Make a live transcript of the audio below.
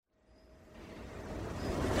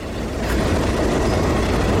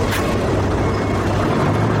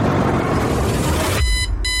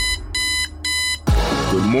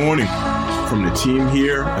morning from the team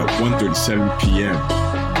here at 1:37 p.m.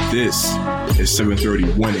 This is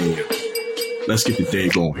 7:31 a.m. Let's get the day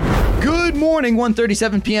going. Good morning,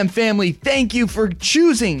 1:37 p.m. family. Thank you for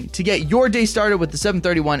choosing to get your day started with the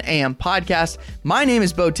 7:31 a.m. podcast. My name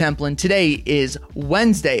is Bo Templin. Today is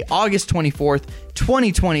Wednesday, August 24th,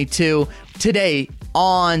 2022. Today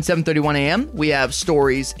on 7:31 a.m., we have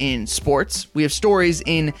stories in sports. We have stories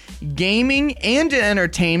in gaming and in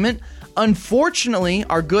entertainment. Unfortunately,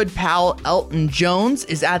 our good pal Elton Jones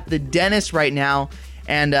is at the dentist right now,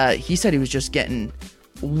 and he said he was just getting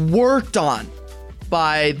worked on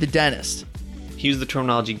by the dentist. He used the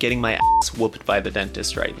terminology getting my ass whooped by the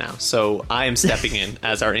dentist right now. So I am stepping in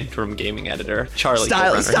as our interim gaming editor. Charlie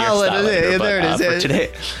style editor. There it is. For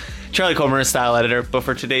today, Charlie Comer is style editor, but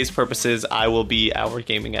for today's purposes, I will be our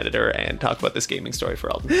gaming editor and talk about this gaming story for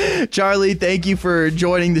Elton. Charlie, thank you for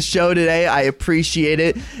joining the show today. I appreciate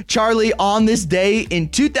it. Charlie, on this day in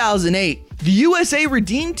 2008, the USA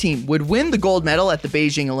Redeem Team would win the gold medal at the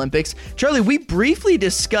Beijing Olympics. Charlie, we briefly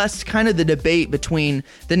discussed kind of the debate between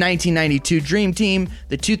the 1992 Dream Team,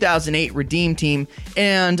 the 2008 Redeem Team,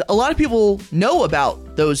 and a lot of people know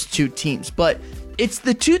about those two teams, but it's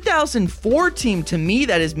the 2004 team to me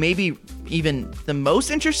that is maybe even the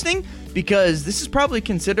most interesting, because this is probably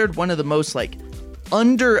considered one of the most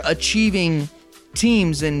underachieving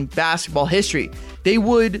teams in basketball history. They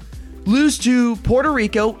would lose to Puerto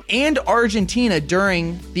Rico and Argentina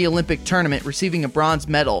during the Olympic tournament, receiving a bronze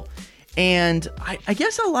medal. And I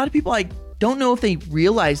guess a lot of people, I don't know if they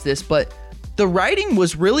realize this, but the writing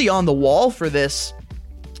was really on the wall for this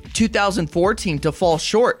 2004 team to fall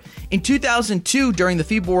short. In 2002, during the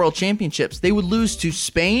FIBA World Championships, they would lose to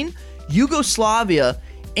Spain, Yugoslavia,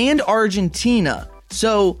 and Argentina.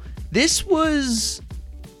 So this was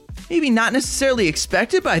maybe not necessarily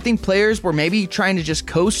expected, but I think players were maybe trying to just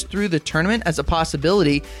coast through the tournament as a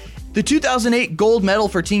possibility. The 2008 gold medal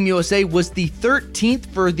for Team USA was the 13th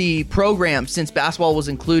for the program since basketball was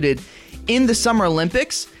included in the Summer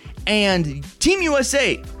Olympics, and Team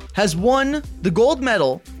USA has won the gold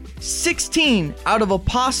medal 16 out of a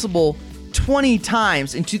possible 20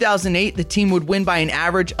 times. In 2008, the team would win by an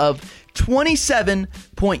average of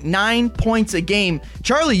 27.9 points a game.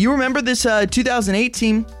 Charlie, you remember this 2008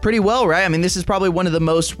 team pretty well, right? I mean, this is probably one of the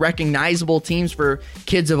most recognizable teams for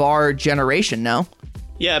kids of our generation, no?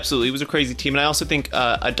 Yeah, absolutely. It was a crazy team. And I also think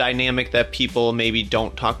a dynamic that people maybe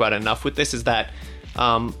don't talk about enough with this is that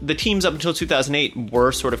the teams up until 2008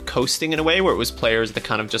 were sort of coasting in a way, where it was players that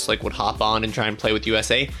kind of just would hop on and try and play with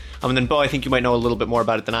USA. And then, Bo, I think you might know a little bit more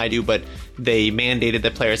about it than I do, but they mandated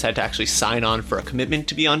that players had to actually sign on for a commitment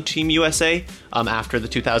to be on Team USA after the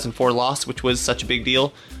 2004 loss, which was such a big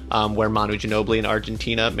deal, where Manu Ginobili and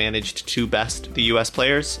Argentina managed to best the US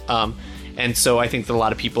players. And so I think that a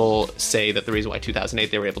lot of people say that the reason why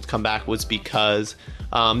 2008 they were able to come back was because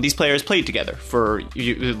these players played together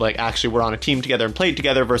actually were on a team together and played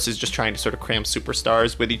together, versus just trying to sort of cram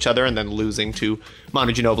superstars with each other and then losing to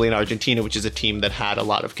Manu Ginobili and Argentina, which is a team that had a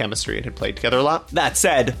lot of chemistry and had played together a lot. That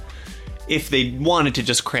said, if they wanted to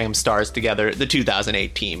just cram stars together, the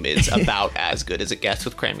 2008 team is about as good as it gets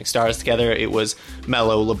with cramming stars together. It was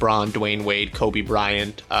Melo, LeBron, Dwayne Wade, Kobe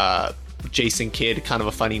Bryant, Jason Kidd, kind of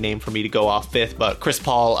a funny name for me to go off fifth, but Chris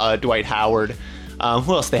Paul, Dwight Howard.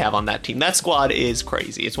 Who else they have on that team? That squad is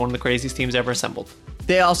crazy. It's one of the craziest teams ever assembled.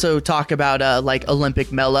 They also talk about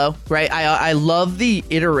Olympic Melo, right? I love the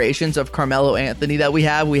iterations of Carmelo Anthony that we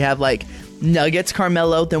have. We have Nuggets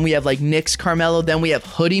Carmelo, then we have Knicks Carmelo, then we have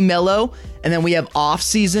Hoodie Melo, and then we have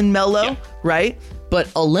off-season Melo, right? But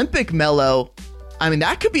Olympic Melo, I mean,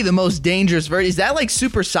 that could be the most dangerous version. Is that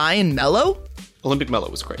Super Saiyan Melo? Olympic Melo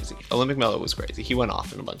was crazy. He went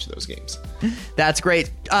off in a bunch of those games. That's great.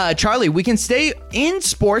 Charlie, we can stay in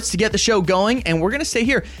sports to get the show going, and we're going to stay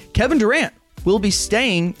here. Kevin Durant will be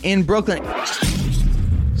staying in Brooklyn.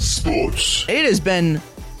 Sports. It has been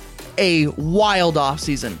a wild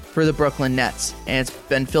offseason for the Brooklyn Nets, and it's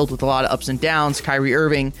been filled with a lot of ups and downs. Kyrie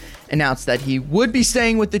Irving announced that he would be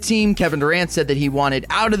staying with the team. Kevin Durant said that he wanted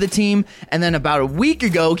out of the team. And then about a week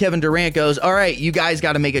ago, Kevin Durant goes, all right, you guys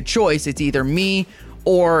got to make a choice. It's either me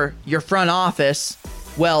or your front office.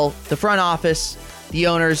 Well, the front office, the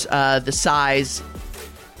owners, the size,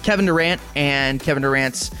 Kevin Durant and Kevin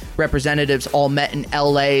Durant's representatives all met in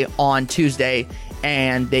LA on Tuesday,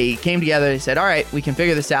 and they came together. They said, all right, we can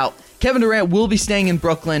figure this out. Kevin Durant will be staying in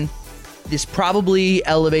Brooklyn. This probably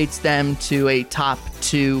elevates them to a top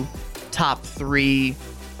 2, top 3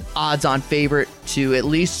 odds-on favorite to at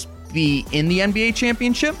least be in the NBA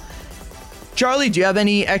championship. Charlie, do you have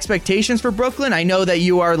any expectations for Brooklyn? I know that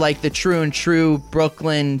you are like the true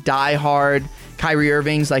Brooklyn diehard Kyrie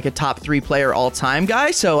Irving's like a top 3 player all time guy.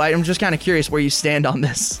 So I'm just kind of curious where you stand on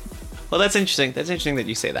this. Well, that's interesting. That's interesting that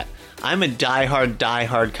you say that. I'm a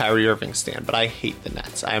diehard Kyrie Irving stan, but I hate the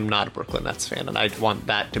Nets. I am not a Brooklyn Nets fan, and I want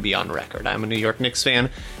that to be on record. I'm a New York Knicks fan.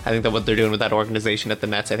 I think that what they're doing with that organization at the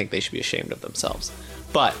Nets, I think they should be ashamed of themselves.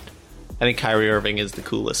 But I think Kyrie Irving is the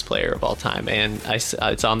coolest player of all time, and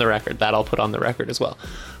it's on the record. That I'll put on the record as well.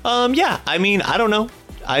 Yeah, I mean, I don't know.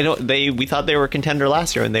 We thought they were a contender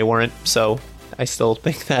last year, and they weren't, so I still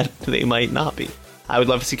think that they might not be. I would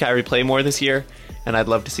love to see Kyrie play more this year, and I'd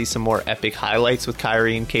love to see some more epic highlights with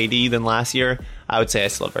Kyrie and KD than last year. I would say I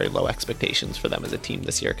still have very low expectations for them as a team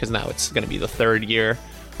this year, because now it's going to be the third year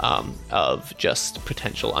of just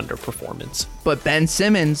potential underperformance. But Ben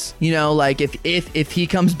Simmons, like if he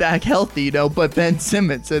comes back healthy, but Ben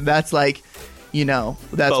Simmons, and that's like, that's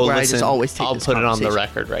where I just always take this I'll put it on the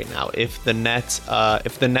record right now. If the Nets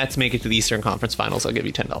make it to the Eastern Conference Finals, I'll give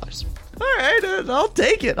you $10. All right, I'll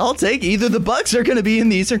take it. Either the Bucks are going to be in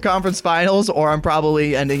the Eastern Conference Finals, or I'm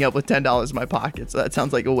probably ending up with $10 in my pocket. So that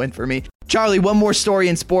sounds like a win for me. Charlie, one more story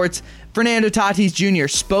in sports. Fernando Tatis Jr.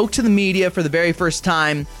 spoke to the media for the very first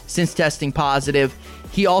time since testing positive.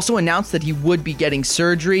 He also announced that he would be getting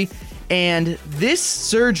surgery, and this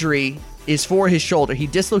surgery is for his shoulder. He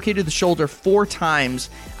dislocated the shoulder 4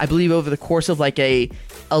 times, I believe, over the course of like a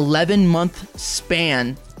 11-month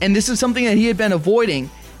span. And this is something that he had been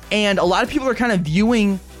avoiding. And a lot of people are kind of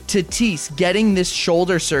viewing Tatis getting this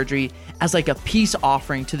shoulder surgery as like a peace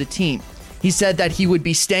offering to the team. He said that he would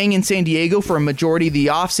be staying in San Diego for a majority of the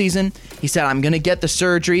offseason. He said, I'm going to get the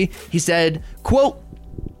surgery. He said, quote,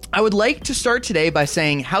 I would like to start today by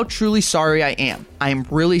saying how truly sorry I am. I am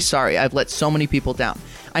really sorry. I've let so many people down.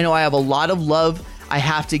 I know I have a lot of love I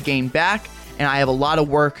have to gain back, and I have a lot of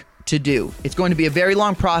work to do. It's going to be a very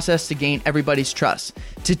long process to gain everybody's trust.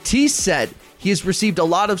 Tatis said he has received a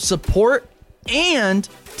lot of support and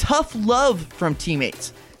tough love from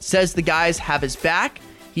teammates. Says the guys have his back.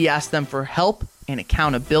 He asked them for help and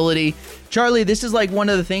accountability. Charlie, this is like one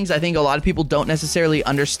of the things I think a lot of people don't necessarily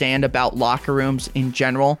understand about locker rooms in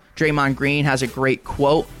general. Draymond Green has a great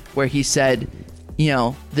quote where he said,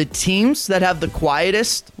 the teams that have the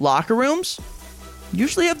quietest locker rooms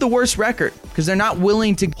usually have the worst record because they're not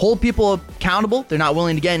willing to hold people accountable. They're not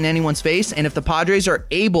willing to get in anyone's face. And if the Padres are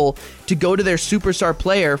able to go to their superstar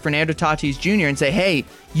player, Fernando Tatis Jr., and say, hey,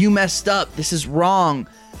 you messed up. This is wrong.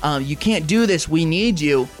 You can't do this. We need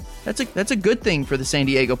you. That's a good thing for the San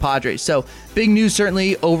Diego Padres. So big news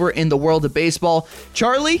certainly over in the world of baseball.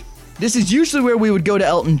 Charlie, this is usually where we would go to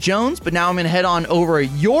Elton Jones, but now I'm going to head on over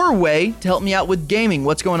your way to help me out with gaming.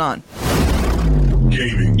 What's going on?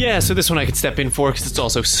 Gaming. Yeah, so this one I could step in for because it's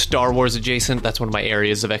also Star Wars adjacent. That's one of my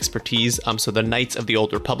areas of expertise. So the Knights of the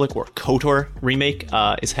Old Republic, or KOTOR remake,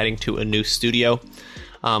 is heading to a new studio.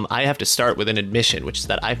 I have to start with an admission, which is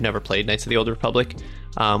that I've never played Knights of the Old Republic,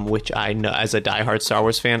 which I know as a diehard Star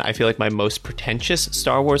Wars fan, I feel like my most pretentious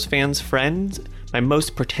Star Wars fan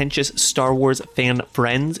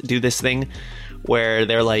friends do this thing where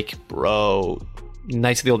they're like, bro,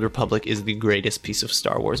 Knights of the Old Republic is the greatest piece of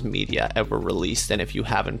Star Wars media ever released, and if you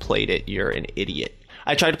haven't played it, you're an idiot.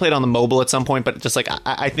 I tried to play it on the mobile at some point, but just like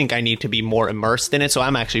I think I need to be more immersed in it, so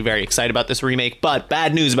I'm actually very excited about this remake, but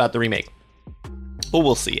bad news about the remake. Well,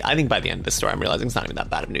 we'll see. I think by the end of this story, I'm realizing it's not even that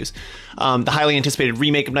bad of news. The highly anticipated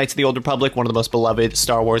remake of Knights of the Old Republic, one of the most beloved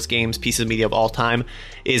Star Wars games, pieces of media of all time,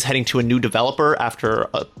 is heading to a new developer after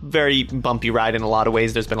a very bumpy ride in a lot of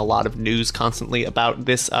ways. There's been a lot of news constantly about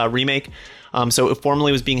this remake. So it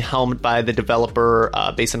formerly was being helmed by the developer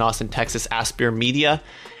based in Austin, Texas, Aspyr Media,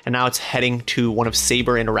 and now it's heading to one of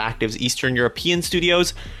Saber Interactive's Eastern European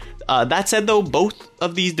studios. That said, though, both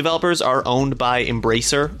of these developers are owned by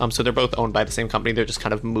Embracer, so they're both owned by the same company. They're just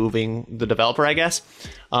kind of moving the developer, I guess.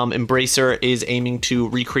 Embracer is aiming to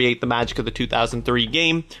recreate the magic of the 2003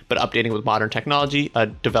 game, but updating with modern technology, a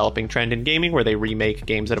developing trend in gaming where they remake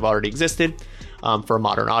games that have already existed for a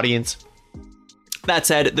modern audience. That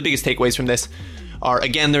said, the biggest takeaways from this are,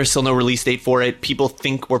 again, there's still no release date for it. People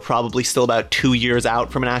think we're probably still about 2 years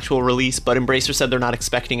out from an actual release, but Embracer said they're not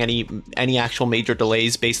expecting any actual major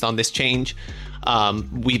delays based on this change.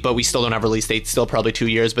 But we still don't have release dates, still probably 2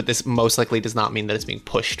 years, but this most likely does not mean that it's being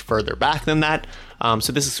pushed further back than that.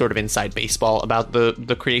 So this is sort of inside baseball about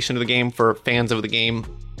the creation of the game for fans of the game.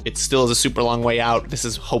 It still is a super long way out. This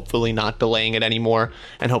is hopefully not delaying it anymore,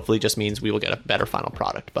 and hopefully just means we will get a better final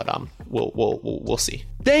product. But we'll see.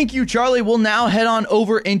 Thank you, Charlie. We'll now head on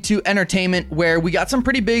over into entertainment, where we got some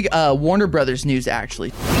pretty big Warner Brothers news,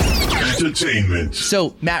 actually. Entertainment.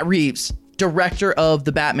 So Matt Reeves director of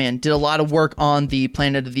The Batman, did a lot of work on the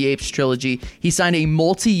Planet of the Apes trilogy. He signed a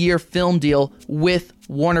multi-year film deal with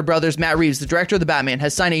Warner Brothers. Matt Reeves, the director of The Batman,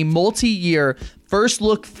 has signed a multi-year first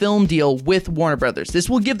look film deal with Warner Brothers. This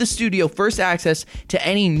will give the studio first access to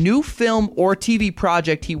any new film or TV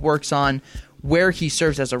project he works on, where he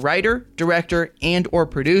serves as a writer, director, and or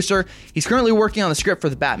producer. He's currently working on the script for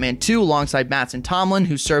The Batman 2 alongside Mattson Tomlin,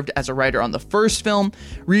 who served as a writer on the first film.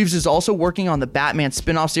 Reeves is also working on the Batman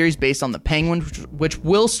spin-off series based on the Penguin, which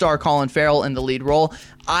will star Colin Farrell in the lead role.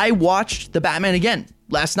 I watched The Batman again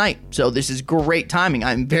last night, so this is great timing.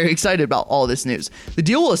 I'm very excited about all this news. The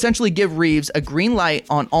deal will essentially give Reeves a green light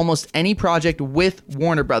on almost any project with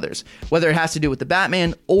Warner Brothers, whether it has to do with the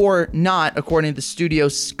Batman or not, according to the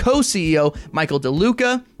studio's co-CEO Michael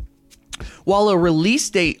DeLuca. While a release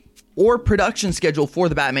date or production schedule for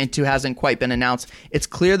the Batman 2 hasn't quite been announced, it's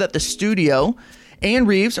clear that the studio and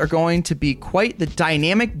Reeves are going to be quite the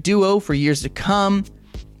dynamic duo for years to come.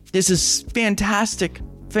 This is fantastic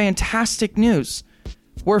news.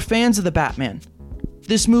 We're fans of the Batman.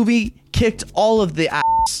 This movie kicked all of the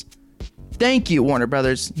ass. Thank you, Warner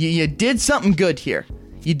Brothers. You did something good here.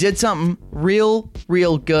 You did something real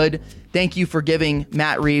good. Thank you for giving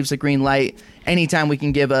Matt Reeves a green light. Anytime we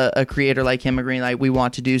can give a creator like him a green light, we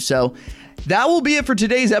want to do so. That will be it for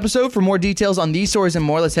today's episode. For more details on these stories and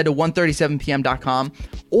more, let's head to 137pm.com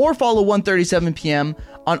or follow 137pm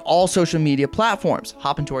on all social media platforms.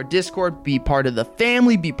 Hop into our Discord, be part of the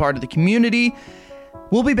family, be part of the community.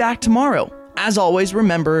 We'll be back tomorrow. As always,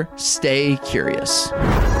 remember, stay curious.